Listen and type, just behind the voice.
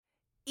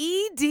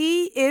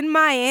ED in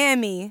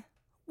Miami.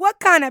 What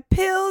kind of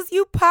pills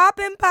you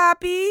poppin',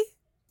 Poppy?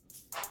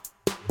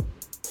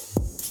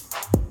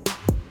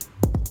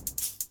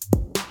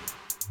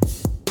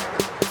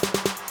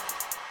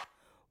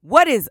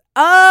 What is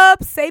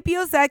up,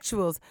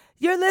 sapiosexuals?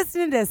 You're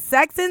listening to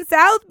Sex in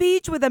South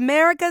Beach with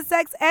America's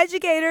sex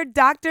educator,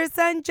 Dr.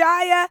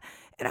 Sanjaya,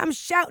 and I'm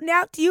shouting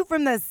out to you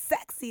from the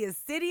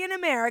sexiest city in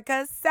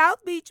America,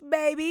 South Beach,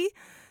 baby.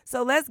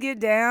 So let's get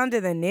down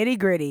to the nitty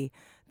gritty.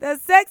 The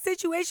sex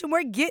situation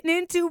we're getting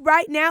into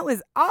right now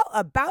is all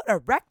about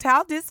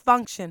erectile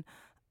dysfunction,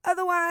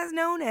 otherwise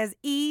known as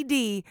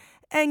ED.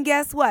 And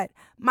guess what?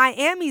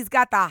 Miami's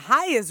got the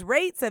highest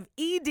rates of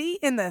ED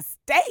in the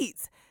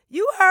States.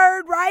 You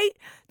heard right.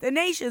 The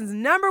nation's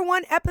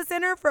 #1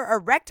 epicenter for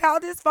erectile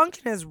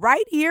dysfunction is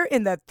right here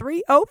in the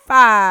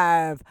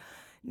 305.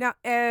 Now,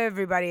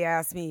 everybody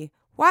asks me,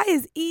 why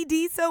is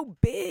ED so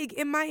big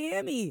in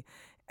Miami?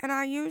 And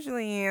I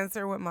usually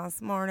answer with my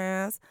smart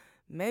ass,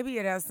 maybe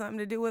it has something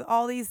to do with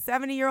all these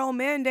 70-year-old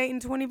men dating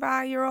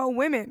 25-year-old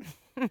women.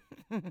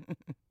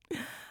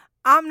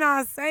 I'm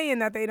not saying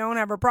that they don't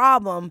have a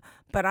problem,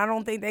 but I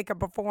don't think they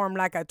could perform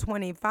like a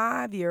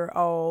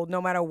 25-year-old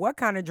no matter what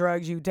kind of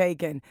drugs you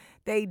taking.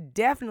 They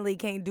definitely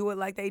can't do it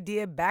like they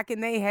did back in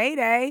their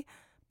heyday.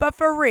 But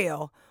for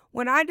real,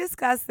 when I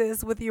discuss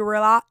this with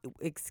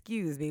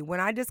when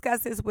I discuss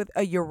this with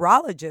a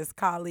urologist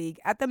colleague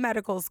at the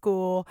medical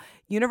school,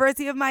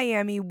 University of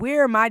Miami,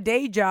 where my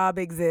day job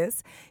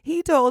exists,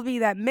 he told me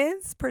that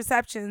men's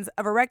perceptions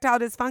of erectile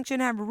dysfunction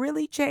have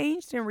really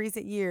changed in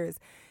recent years.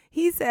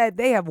 He said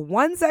they have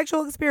one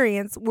sexual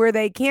experience where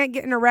they can't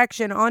get an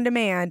erection on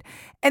demand,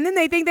 and then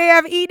they think they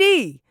have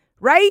ED,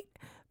 right?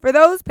 For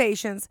those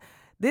patients,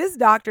 this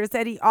doctor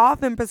said he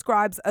often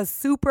prescribes a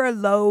super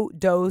low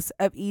dose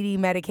of ED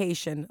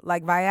medication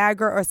like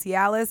Viagra or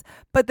Cialis,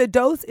 but the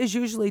dose is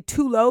usually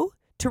too low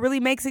to really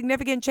make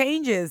significant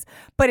changes.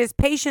 But his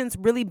patients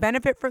really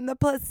benefit from the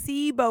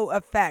placebo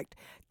effect.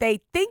 They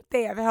think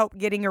they have help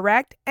getting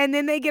erect, and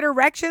then they get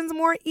erections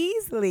more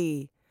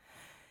easily.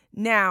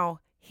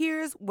 Now,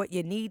 here's what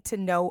you need to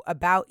know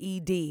about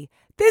ED.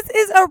 This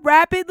is a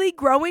rapidly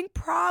growing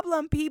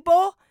problem,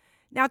 people.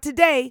 Now,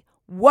 today,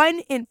 1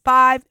 in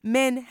 5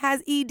 men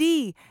has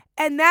ED,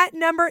 and that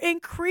number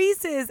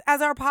increases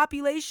as our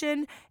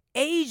population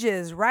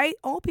ages, right?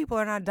 Old people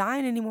are not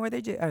dying anymore. They're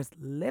just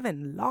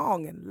living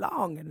long and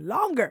long and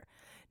longer.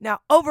 Now,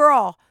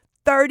 overall,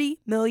 30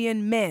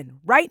 million men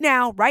right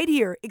now, right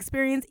here,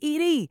 experience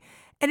ED,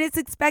 and it's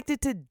expected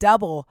to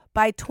double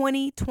by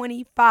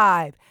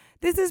 2025.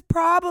 This is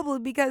probably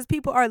because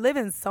people are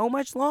living so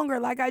much longer,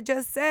 like I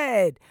just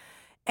said.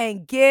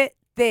 And get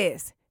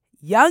this,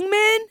 young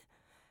men,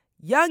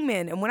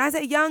 and when I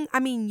say young,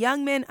 I mean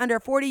young men under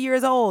 40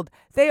 years old,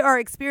 they are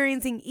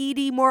experiencing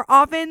ED more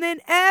often than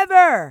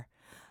ever.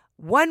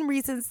 One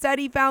recent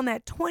study found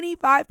that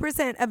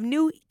 25% of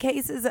new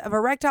cases of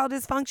erectile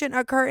dysfunction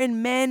occur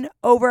in men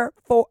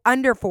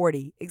under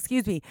 40.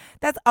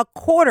 That's a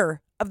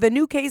quarter of the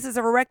new cases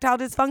of erectile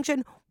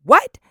dysfunction.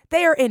 What?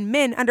 They are in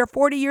men under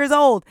 40 years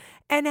old.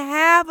 And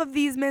half of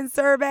these men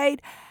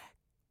surveyed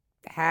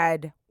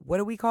had,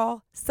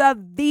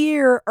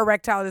 severe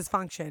erectile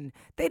dysfunction.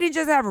 They didn't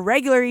just have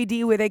regular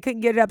ED where they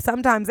couldn't get it up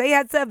sometimes. They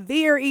had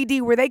severe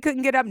ED where they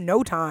couldn't get up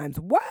no times.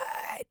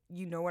 What?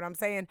 You know what I'm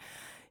saying?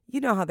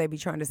 You know how they be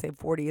trying to say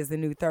 40 is the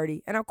new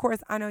 30. And of course,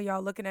 I know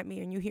y'all looking at me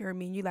and you hearing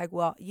me and you like,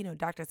 well,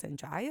 Dr.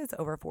 Sanjaya is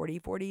over 40.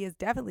 40 is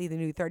definitely the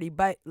new 30.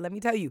 But let me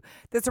tell you,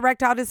 this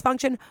erectile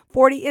dysfunction,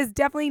 40 is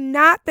definitely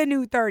not the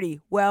new 30.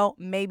 Well,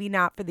 maybe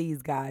not for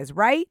these guys,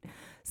 right?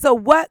 So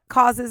what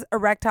causes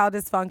erectile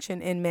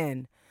dysfunction in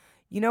men?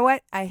 You know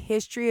what? A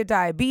history of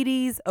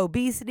diabetes,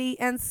 obesity,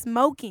 and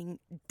smoking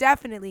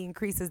definitely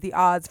increases the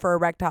odds for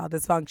erectile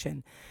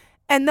dysfunction.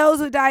 And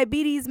those with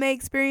diabetes may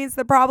experience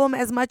the problem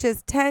as much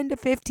as 10 to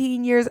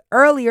 15 years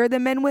earlier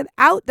than men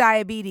without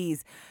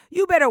diabetes.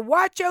 You better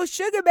watch your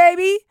sugar,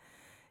 baby.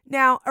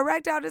 Now,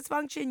 erectile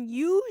dysfunction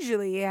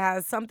usually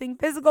has something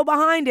physical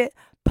behind it,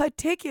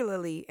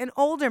 particularly in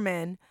older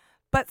men,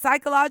 but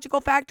psychological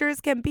factors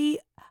can be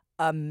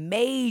a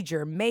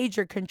major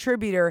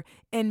contributor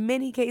in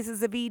many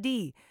cases of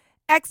ED.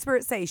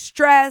 Experts say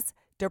stress,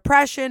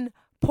 depression,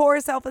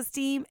 poor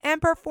self-esteem,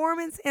 and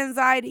performance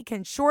anxiety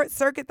can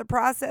short-circuit the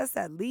process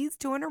that leads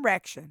to an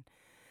erection.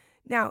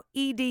 Now,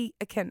 ED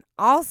can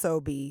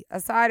also be a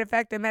side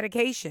effect of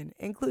medication,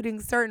 including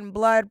certain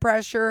blood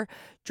pressure,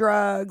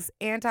 drugs,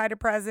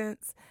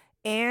 antidepressants,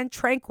 and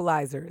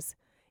tranquilizers.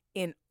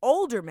 In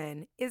older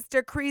men, it's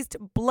decreased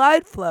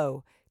blood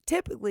flow,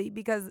 typically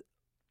because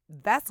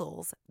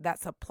vessels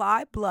that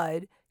supply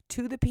blood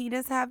to the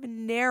penis have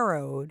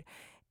narrowed.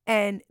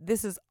 And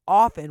this is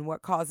often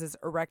what causes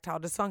erectile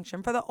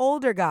dysfunction for the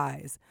older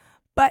guys.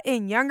 But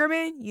in younger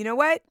men, you know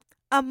what?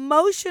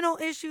 Emotional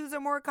issues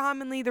are more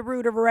commonly the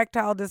root of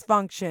erectile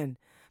dysfunction.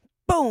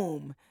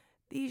 Boom.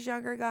 These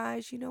younger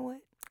guys, you know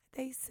what?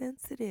 They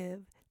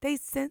sensitive. They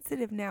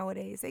sensitive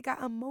nowadays. They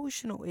got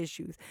emotional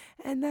issues.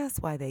 And that's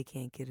why they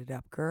can't get it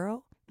up,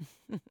 girl.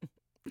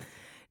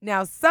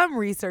 Now, some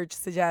research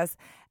suggests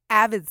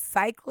Avid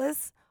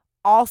cyclists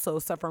also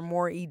suffer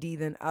more ED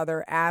than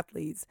other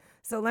athletes.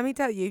 So let me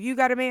tell you, if you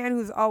got a man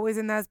who's always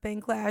in that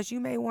spin class, you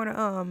may want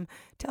to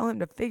tell him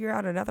to figure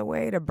out another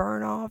way to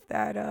burn off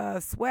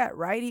that sweat,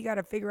 right? He got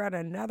to figure out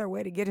another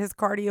way to get his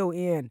cardio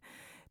in.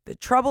 The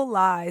trouble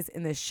lies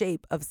in the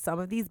shape of some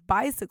of these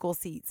bicycle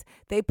seats.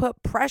 They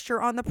put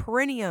pressure on the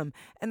perineum.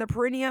 And the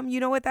perineum,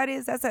 you know what that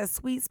is? That's a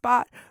sweet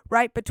spot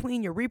right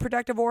between your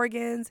reproductive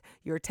organs,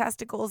 your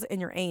testicles, and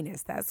your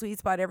anus. That sweet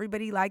spot,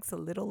 everybody likes a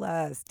little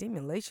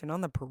stimulation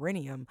on the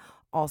perineum,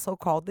 also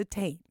called the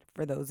taint,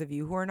 for those of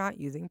you who are not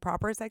using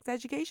proper sex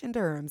education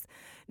terms.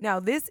 Now,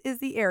 this is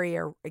the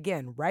area,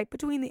 again, right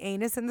between the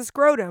anus and the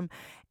scrotum,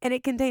 and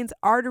it contains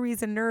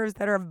arteries and nerves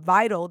that are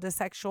vital to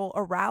sexual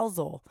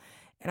arousal.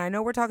 And I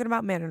know we're talking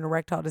about men and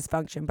erectile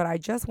dysfunction, but I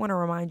just want to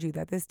remind you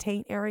that this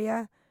taint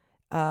area,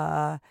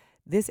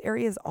 this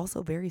area is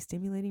also very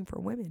stimulating for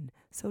women.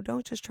 So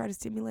don't just try to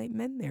stimulate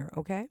men there,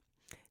 okay?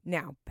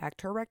 Now, back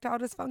to erectile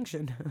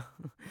dysfunction.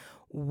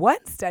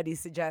 One study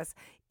suggests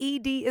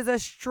ED is a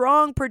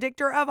strong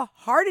predictor of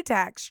heart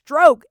attack,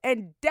 stroke,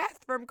 and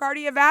death from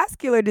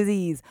cardiovascular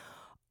disease.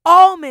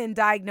 All men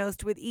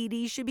diagnosed with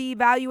ED should be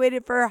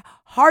evaluated for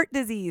heart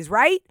disease,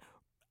 right?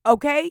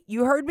 Okay,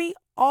 you heard me?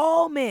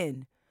 All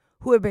men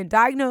who have been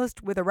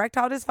diagnosed with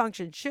erectile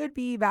dysfunction should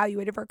be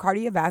evaluated for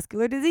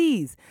cardiovascular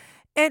disease.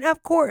 And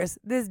of course,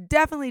 this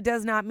definitely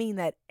does not mean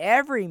that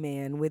every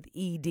man with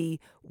ED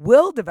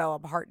will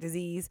develop heart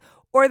disease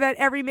or that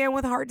every man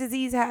with heart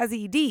disease has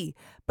ED.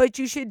 But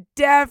you should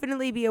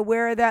definitely be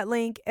aware of that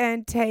link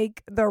and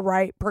take the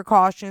right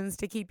precautions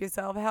to keep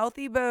yourself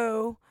healthy,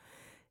 boo.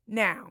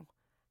 Now,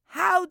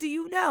 how do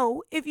you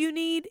know if you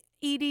need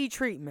ED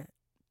treatment?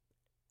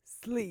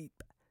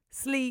 Sleep,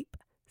 sleep,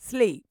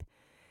 sleep.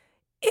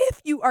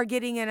 If you are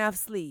getting enough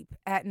sleep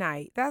at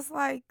night, that's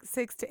like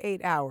 6 to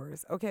 8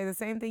 hours. Okay, the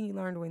same thing you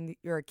learned when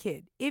you're a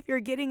kid. If you're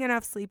getting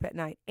enough sleep at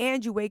night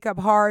and you wake up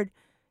hard,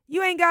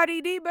 you ain't got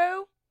ED,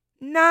 boo.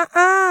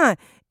 Nuh-uh.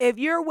 If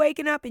you're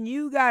waking up and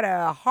you got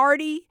a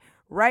hearty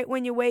right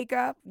when you wake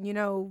up, you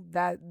know,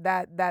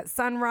 that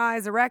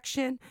sunrise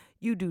erection,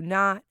 you do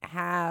not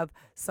have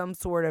some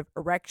sort of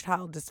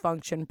erectile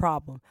dysfunction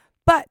problem.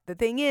 But the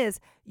thing is,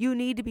 you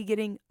need to be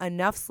getting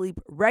enough sleep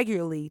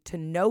regularly to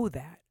know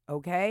that.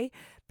 Okay?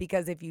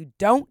 Because if you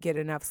don't get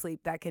enough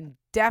sleep, that can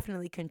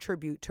definitely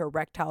contribute to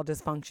erectile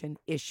dysfunction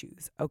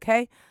issues.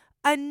 Okay?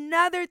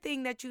 Another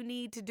thing that you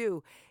need to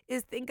do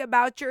is think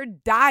about your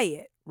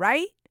diet,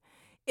 right?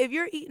 If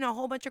you're eating a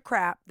whole bunch of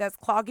crap that's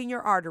clogging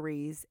your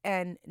arteries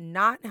and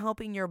not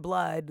helping your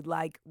blood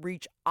like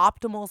reach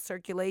optimal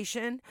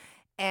circulation,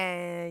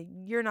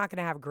 and you're not going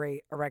to have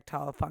great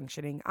erectile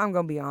functioning. I'm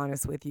going to be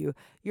honest with you.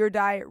 Your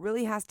diet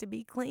really has to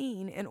be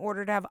clean in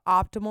order to have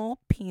optimal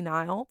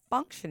penile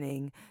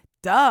functioning.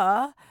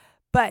 Duh.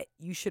 But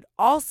you should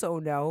also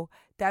know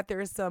that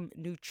there's some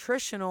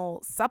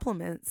nutritional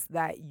supplements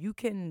that you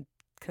can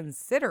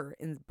consider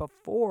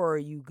before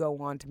you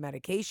go on to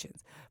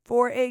medications.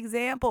 For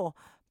example,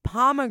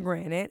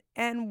 pomegranate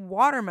and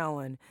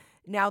watermelon.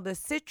 Now, the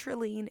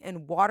citrulline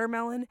in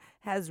watermelon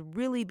has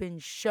really been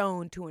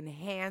shown to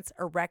enhance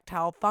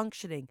erectile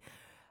functioning.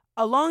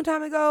 A long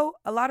time ago,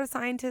 a lot of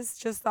scientists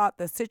just thought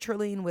the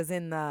citrulline was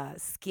in the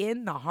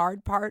skin, the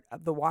hard part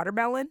of the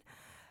watermelon.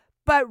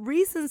 But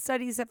recent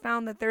studies have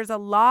found that there's a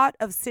lot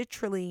of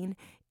citrulline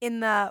in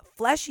the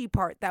fleshy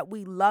part that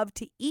we love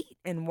to eat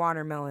in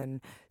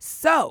watermelon.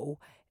 So,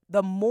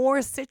 the more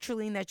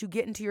citrulline that you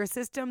get into your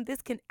system,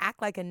 this can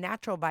act like a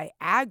natural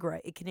Viagra.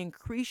 It can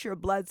increase your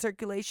blood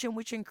circulation,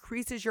 which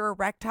increases your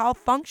erectile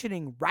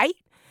functioning, right?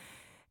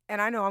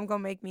 And I know I'm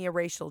going to make me a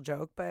racial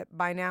joke, but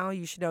by now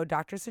you should know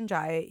Dr.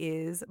 Sanjaya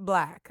is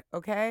black,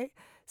 okay?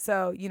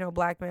 So, you know,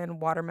 black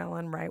men,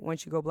 watermelon, right?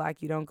 Once you go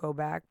black, you don't go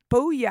back.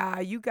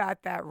 Booyah, you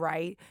got that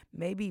right.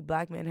 Maybe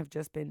black men have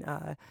just been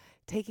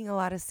taking a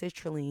lot of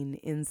citrulline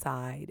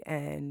inside.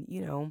 And,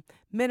 you know,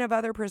 men of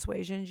other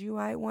persuasions, you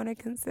might want to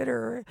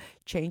consider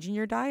changing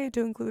your diet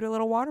to include a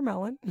little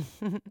watermelon.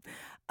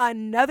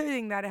 Another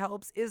thing that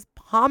helps is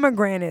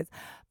pomegranates.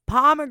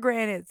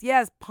 Pomegranates,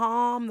 yes,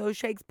 Palm, those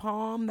shakes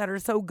Palm that are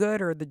so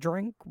good, or the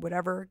drink,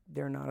 whatever.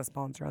 They're not a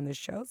sponsor on this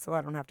show, so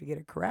I don't have to get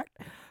it correct.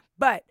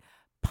 But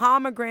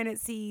pomegranate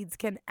seeds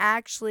can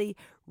actually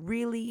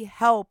really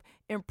help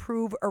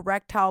improve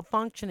erectile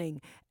functioning.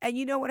 And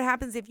you know what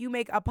happens if you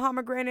make a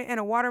pomegranate and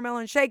a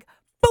watermelon shake?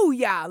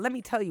 Booyah! Let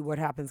me tell you what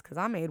happens, because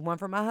I made one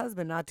for my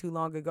husband not too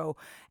long ago.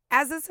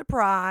 As a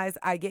surprise,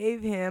 I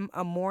gave him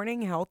a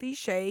morning healthy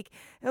shake.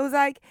 It was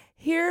like,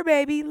 here,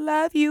 baby,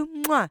 love you.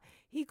 Mwah.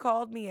 He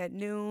called me at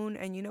noon,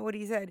 and you know what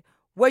he said?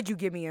 What'd you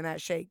give me in that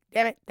shake?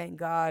 Damn it. Thank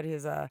God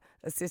his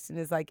assistant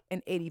is like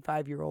an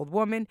 85-year-old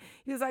woman.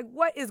 He was like,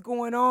 what is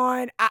going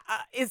on?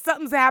 Is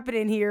something's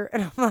happening here?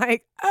 And I'm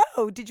like,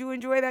 oh, did you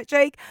enjoy that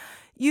shake?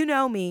 You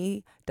know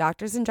me,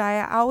 Dr.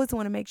 Sanjaya, I always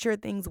want to make sure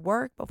things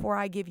work before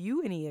I give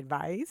you any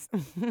advice.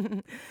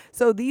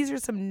 So these are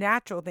some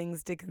natural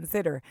things to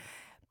consider.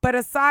 But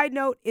a side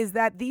note is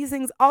that these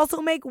things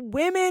also make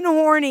women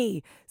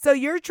horny. So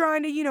you're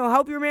trying to,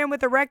 help your man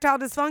with erectile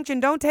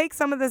dysfunction. Don't take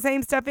some of the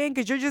same stuff in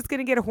because you're just going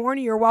to get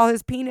hornier while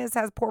his penis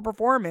has poor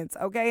performance.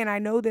 Okay. And I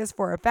know this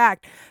for a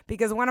fact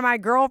because one of my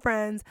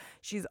girlfriends,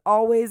 she's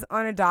always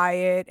on a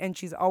diet and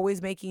she's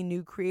always making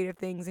new creative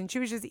things. And she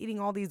was just eating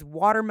all these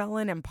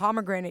watermelon and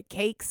pomegranate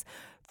cakes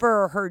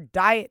for her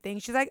diet thing.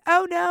 She's like,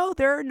 oh no,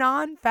 they're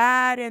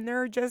non-fat and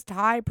they're just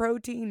high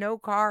protein, no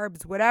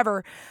carbs,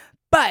 whatever.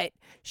 But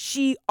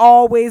she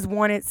always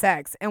wanted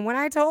sex. And when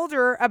I told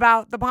her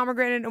about the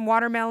pomegranate and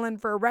watermelon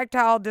for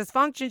erectile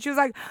dysfunction, she was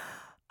like,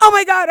 oh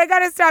my God, I got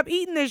to stop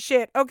eating this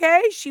shit.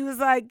 Okay. She was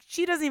like,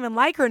 she doesn't even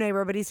like her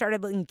neighbor, but he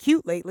started looking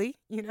cute lately.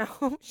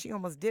 She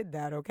almost did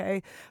that.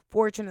 Okay.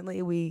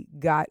 Fortunately, we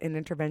got an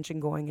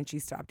intervention going and she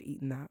stopped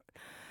eating that.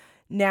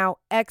 Now,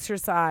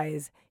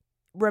 exercise.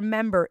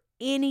 Remember,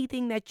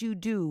 anything that you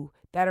do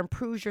that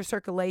improves your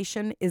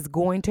circulation is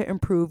going to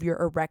improve your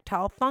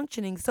erectile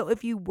functioning. So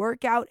if you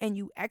work out and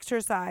you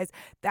exercise,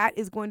 that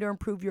is going to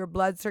improve your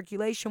blood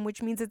circulation,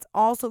 which means it's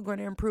also going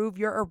to improve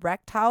your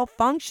erectile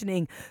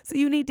functioning. So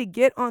you need to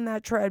get on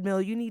that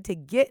treadmill. You need to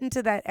get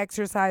into that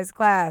exercise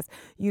class.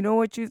 You know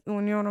what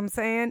I'm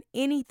saying?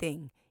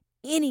 Anything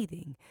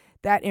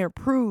that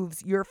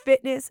improves your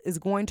fitness is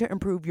going to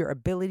improve your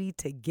ability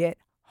to get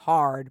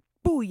hard.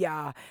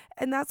 Booyah.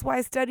 And that's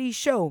why studies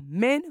show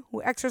men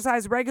who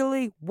exercise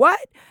regularly,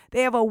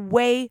 they have a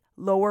way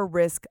lower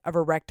risk of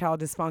erectile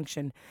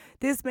dysfunction.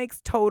 This makes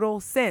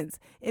total sense.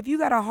 If you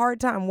got a hard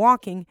time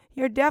walking,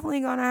 you're definitely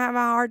going to have a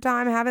hard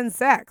time having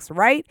sex,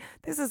 right?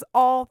 This is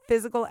all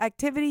physical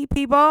activity,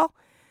 people.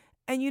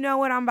 And you know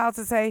what I'm about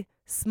to say?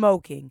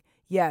 Smoking.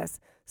 Yes,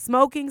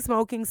 smoking.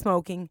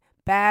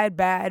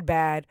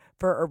 Bad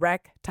for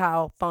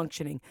erectile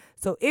functioning.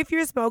 So if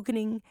you're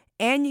smoking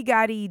and you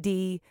got ED,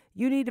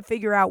 you need to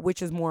figure out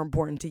which is more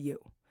important to you.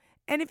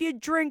 And if you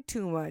drink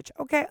too much,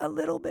 okay, a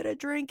little bit of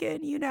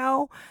drinking,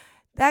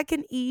 that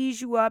can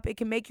ease you up. It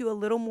can make you a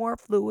little more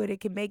fluid.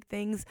 It can make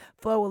things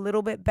flow a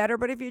little bit better.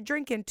 But if you're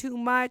drinking too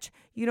much,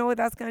 you know what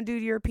that's going to do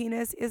to your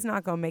penis? It's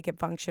not going to make it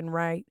function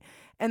right.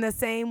 And the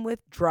same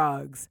with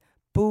drugs.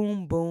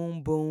 Boom,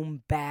 boom,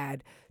 boom,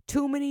 bad.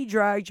 Too many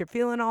drugs, you're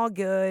feeling all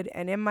good.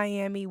 And in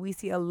Miami, we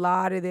see a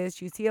lot of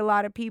this. You see a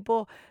lot of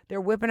people,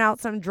 they're whipping out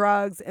some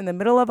drugs in the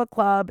middle of a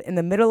club, in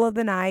the middle of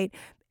the night,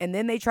 and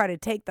then they try to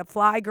take the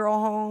fly girl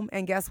home.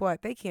 And guess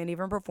what? They can't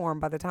even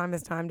perform by the time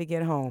it's time to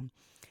get home.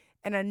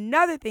 And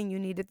another thing you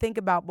need to think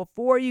about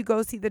before you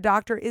go see the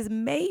doctor is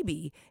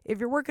maybe, if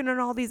you're working on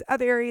all these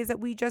other areas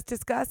that we just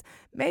discussed,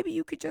 maybe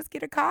you could just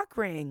get a cock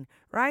ring,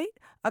 right?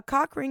 A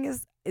cock ring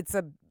it's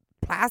a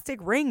plastic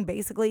ring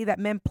basically that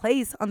men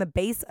place on the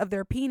base of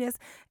their penis,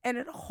 and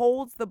it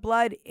holds the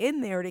blood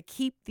in there to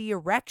keep the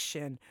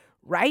erection,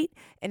 right?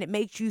 And it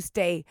makes you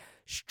stay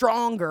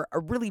stronger, a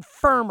really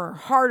firmer,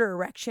 harder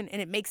erection, and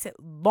it makes it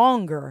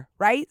longer,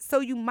 right? So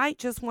you might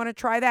just want to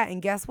try that.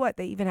 And guess what?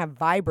 They even have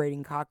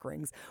vibrating cock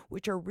rings,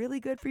 which are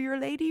really good for your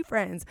lady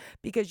friends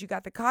because you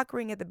got the cock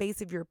ring at the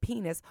base of your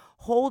penis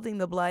holding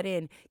the blood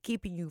in,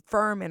 keeping you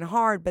firm and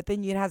hard, but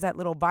then it has that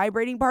little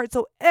vibrating part.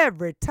 So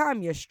every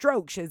time you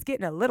stroke, she's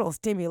getting a little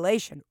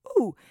stimulation.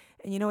 Ooh,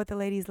 and you know what the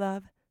ladies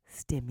love?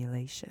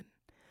 Stimulation.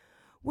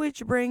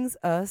 Which brings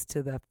us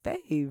to the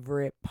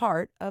favorite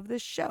part of the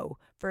show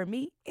for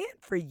me and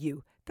for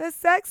you, the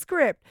sex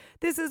script.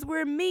 This is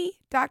where me,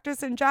 Dr.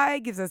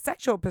 Sanjaya, gives a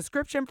sexual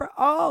prescription for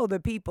all the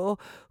people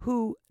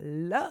who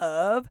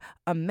love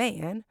a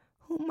man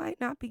who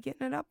might not be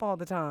getting it up all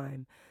the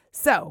time.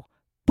 So,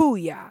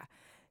 booyah.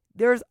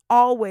 There's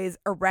always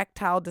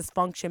erectile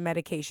dysfunction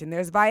medication.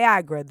 There's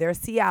Viagra, there's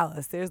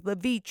Cialis, there's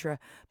Levitra.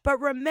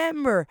 But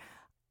remember,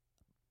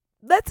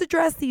 let's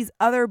address these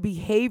other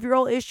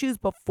behavioral issues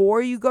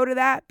before you go to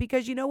that.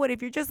 Because you know what?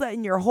 If you're just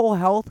letting your whole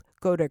health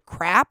go to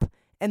crap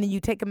and then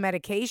you take a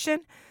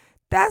medication,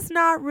 that's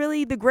not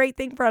really the great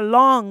thing for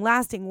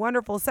long-lasting,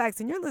 wonderful sex.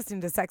 And you're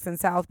listening to Sex in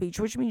South Beach,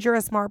 which means you're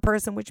a smart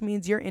person, which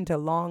means you're into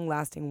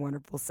long-lasting,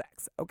 wonderful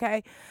sex,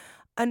 okay?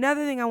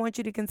 Another thing I want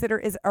you to consider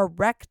is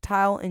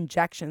erectile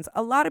injections.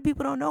 A lot of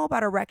people don't know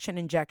about erection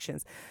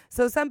injections.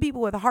 So some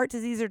people with heart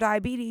disease or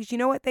diabetes, you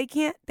know what? They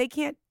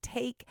can't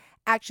take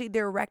actually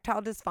their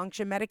erectile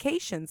dysfunction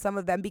medication, some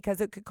of them because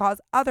it could cause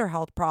other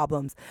health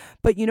problems.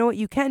 But you know what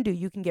you can do?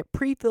 You can get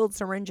pre-filled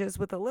syringes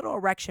with a little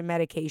erection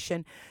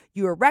medication.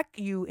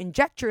 You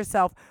inject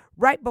yourself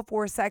right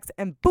before sex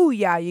and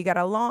booyah, you got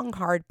a long,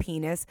 hard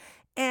penis.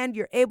 And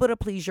you're able to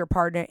please your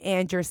partner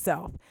and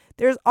yourself.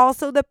 There's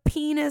also the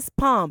penis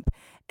pump.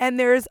 And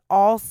there's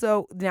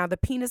also, now the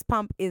penis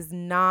pump is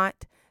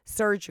not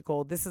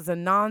surgical. This is a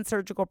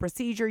non-surgical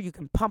procedure. You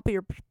can pump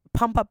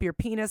up your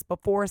penis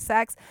before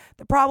sex.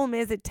 The problem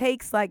is it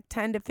takes like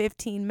 10 to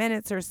 15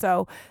 minutes or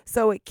so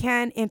it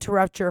can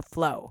interrupt your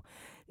flow.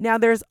 Now,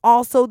 there's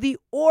also the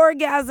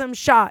orgasm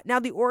shot. Now,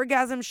 the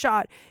orgasm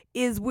shot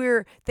is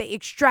where they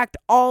extract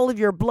all of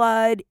your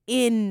blood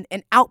in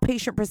an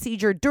outpatient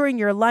procedure during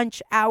your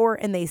lunch hour,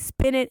 and they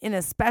spin it in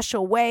a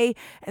special way,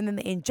 and then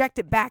they inject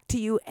it back to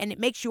you, and it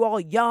makes you all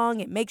young,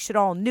 it makes it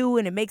all new,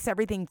 and it makes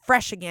everything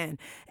fresh again.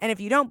 And if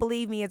you don't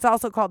believe me, it's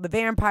also called the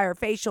vampire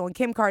facial, and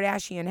Kim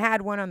Kardashian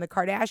had one on the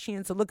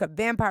Kardashians. So look up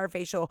vampire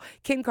facial,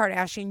 Kim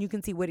Kardashian. You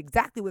can see what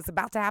exactly what's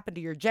about to happen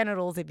to your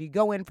genitals if you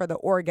go in for the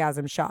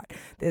orgasm shot,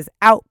 this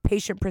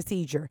outpatient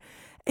procedure.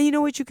 And you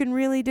know what you can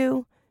really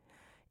do?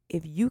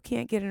 If you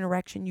can't get an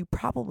erection, you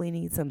probably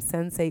need some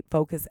Sensate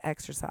focus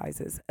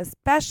exercises,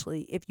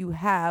 especially if you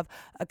have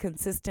a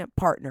consistent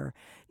partner.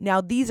 Now,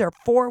 these are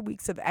 4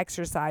 weeks of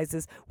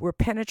exercises where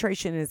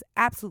penetration is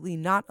absolutely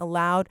not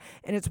allowed,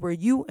 and it's where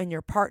you and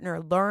your partner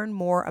learn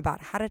more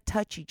about how to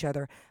touch each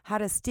other, how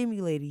to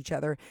stimulate each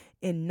other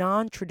in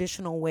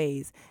non-traditional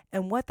ways.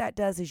 And what that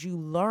does is you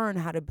learn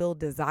how to build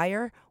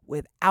desire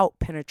without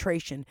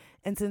penetration.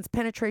 And since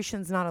penetration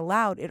is not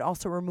allowed, it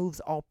also removes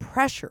all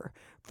pressure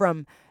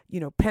from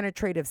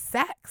penetrative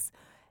sex.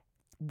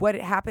 What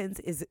it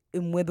happens is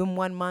within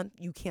 1 month,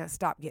 you can't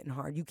stop getting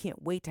hard. You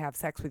can't wait to have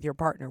sex with your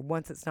partner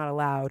once it's not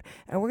allowed.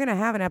 And we're going to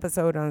have an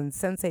episode on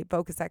Sensate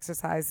focus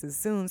exercises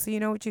soon. So you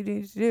know what you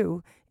need to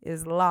do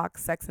is lock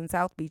Sex in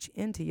South Beach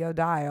into your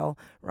dial,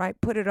 right?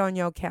 Put it on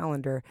your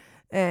calendar.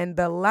 And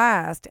the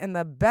last and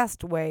the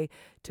best way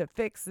to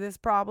fix this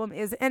problem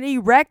is an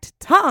erect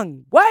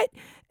tongue. What?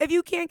 If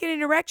you can't get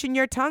an erection,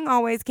 your tongue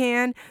always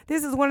can.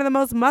 This is one of the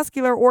most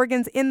muscular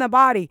organs in the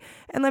body.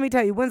 And let me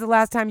tell you, when's the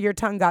last time your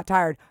tongue got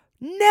tired?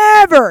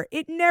 Never.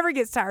 It never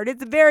gets tired.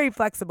 It's very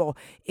flexible.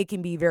 It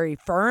can be very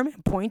firm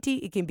and pointy.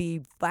 It can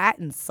be flat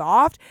and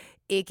soft.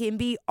 It can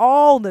be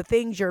all the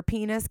things your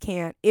penis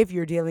can't if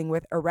you're dealing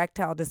with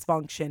erectile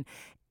dysfunction.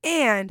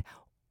 And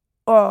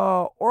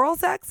oral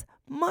sex,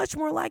 much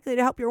more likely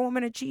to help your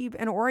woman achieve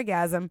an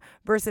orgasm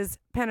versus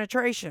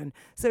penetration.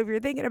 So if you're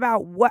thinking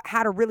about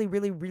how to really,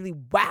 really, really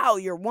wow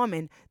your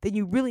woman, then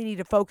you really need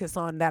to focus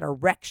on that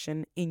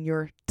erection in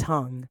your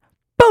tongue.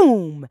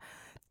 Boom!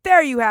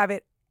 There you have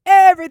it.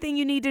 Everything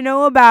you need to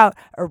know about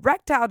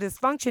erectile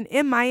dysfunction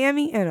in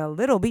Miami and a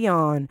little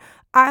beyond.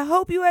 I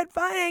hope you had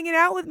fun hanging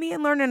out with me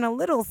and learning a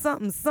little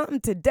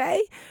something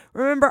today.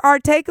 Remember, our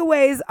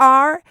takeaways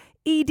are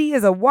ED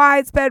is a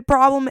widespread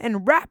problem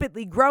and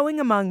rapidly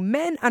growing among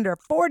men under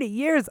 40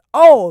 years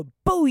old.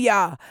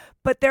 Booyah!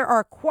 But there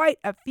are quite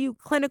a few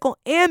clinical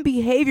and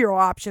behavioral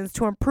options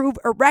to improve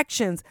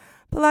erections.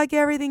 But like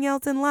everything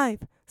else in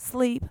life,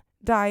 sleep,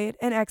 diet,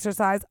 and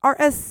exercise are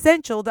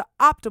essential to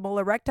optimal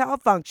erectile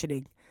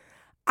functioning.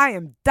 I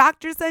am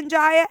Dr.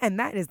 Sanjaya, and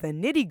that is the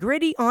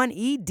nitty-gritty on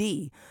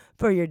ED.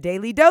 For your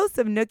daily dose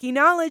of Nookie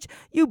knowledge,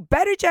 you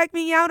better check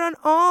me out on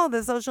all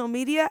the social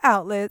media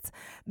outlets.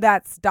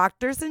 That's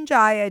Dr.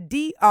 Sanjaya,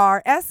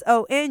 DrSonjia,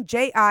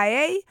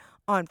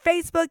 on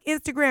Facebook,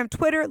 Instagram,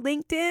 Twitter,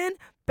 LinkedIn.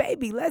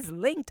 Baby, let's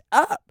linked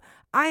up.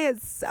 I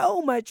had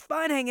so much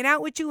fun hanging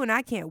out with you, and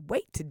I can't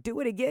wait to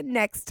do it again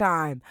next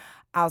time.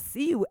 I'll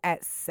see you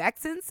at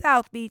Sex in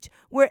South Beach,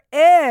 where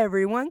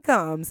everyone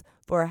comes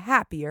for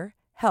happier,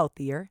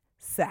 healthier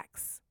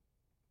sex.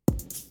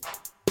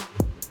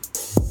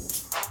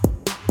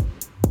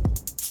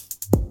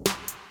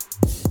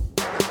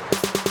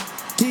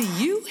 Do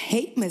you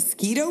hate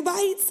mosquito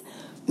bites?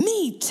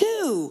 Me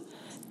too.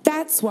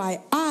 That's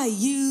why I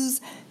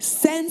use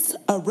Sense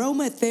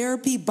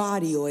Aromatherapy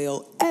Body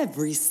Oil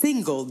every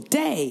single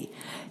day.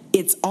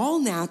 It's all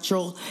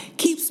natural,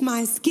 keeps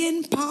my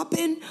skin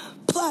popping,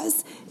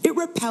 plus it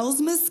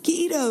repels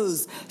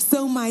mosquitoes,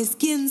 so my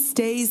skin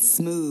stays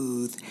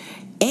smooth.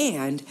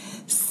 And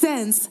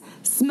Sense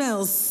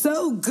smells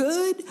so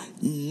good,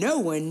 no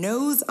one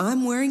knows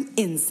I'm wearing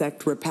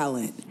insect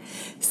repellent.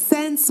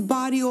 Sense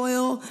body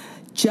oil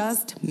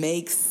just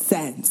makes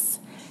sense.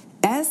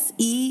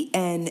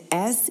 SENSE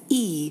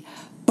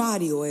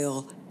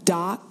bodyoil.com.